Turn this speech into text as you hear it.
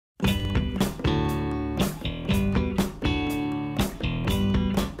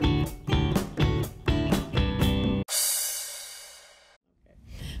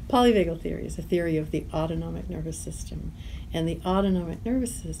Polyvagal theory is a theory of the autonomic nervous system, and the autonomic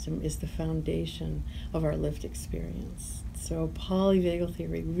nervous system is the foundation of our lived experience. So polyvagal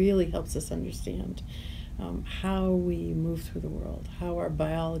theory really helps us understand how we move through the world, how our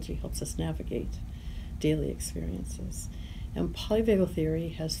biology helps us navigate daily experiences. And polyvagal theory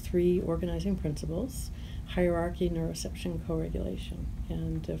has three organizing principles: hierarchy, neuroception, co-regulation.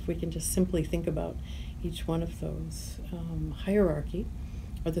 And if we can just simply think about each one of those, hierarchy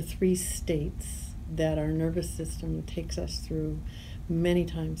are the three states that our nervous system takes us through many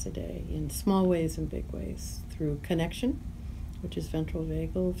times a day, in small ways and big ways, through connection, which is ventral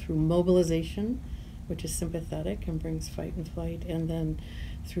vagal, through mobilization, which is sympathetic and brings fight and flight, and then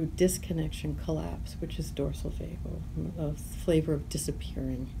through disconnection, collapse, which is dorsal vagal, a flavor of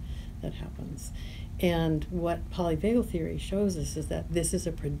disappearing that happens. And what polyvagal theory shows us is that this is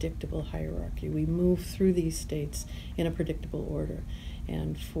a predictable hierarchy. We move through these states in a predictable order.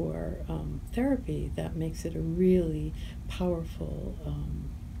 And for therapy, that makes it a really powerful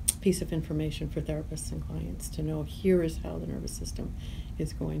piece of information for therapists and clients to know here is how the nervous system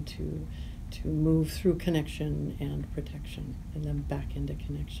is going to move through connection and protection and then back into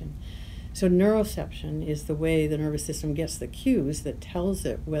connection. So neuroception is the way the nervous system gets the cues that tells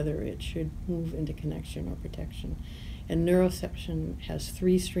it whether it should move into connection or protection. And neuroception has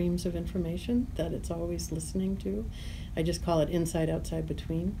three streams of information that it's always listening to. I just call it inside, outside,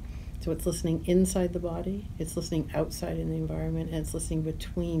 between. So it's listening inside the body, it's listening outside in the environment, and it's listening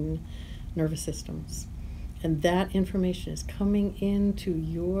between nervous systems. And that information is coming into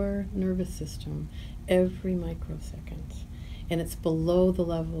your nervous system every microsecond. And it's below the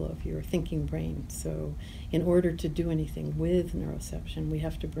level of your thinking brain. So in order to do anything with neuroception, we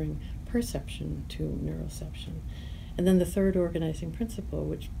have to bring perception to neuroception. And then the third organizing principle,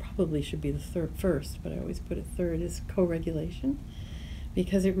 which probably should be the first, but I always put it third, is co-regulation,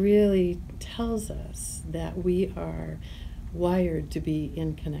 because it really tells us that we are wired to be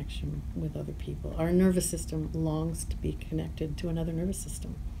in connection with other people. Our nervous system longs to be connected to another nervous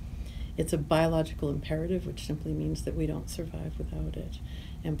system. It's a biological imperative, which simply means that we don't survive without it.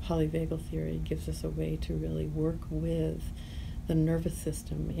 And polyvagal theory gives us a way to really work with the nervous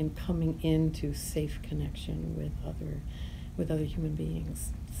system in coming into safe connection with other human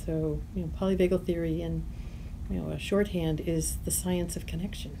beings. So, polyvagal theory in a shorthand is the science of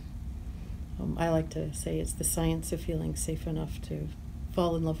connection. I like to say it's the science of feeling safe enough to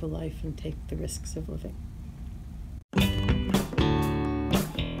fall in love with life and take the risks of living.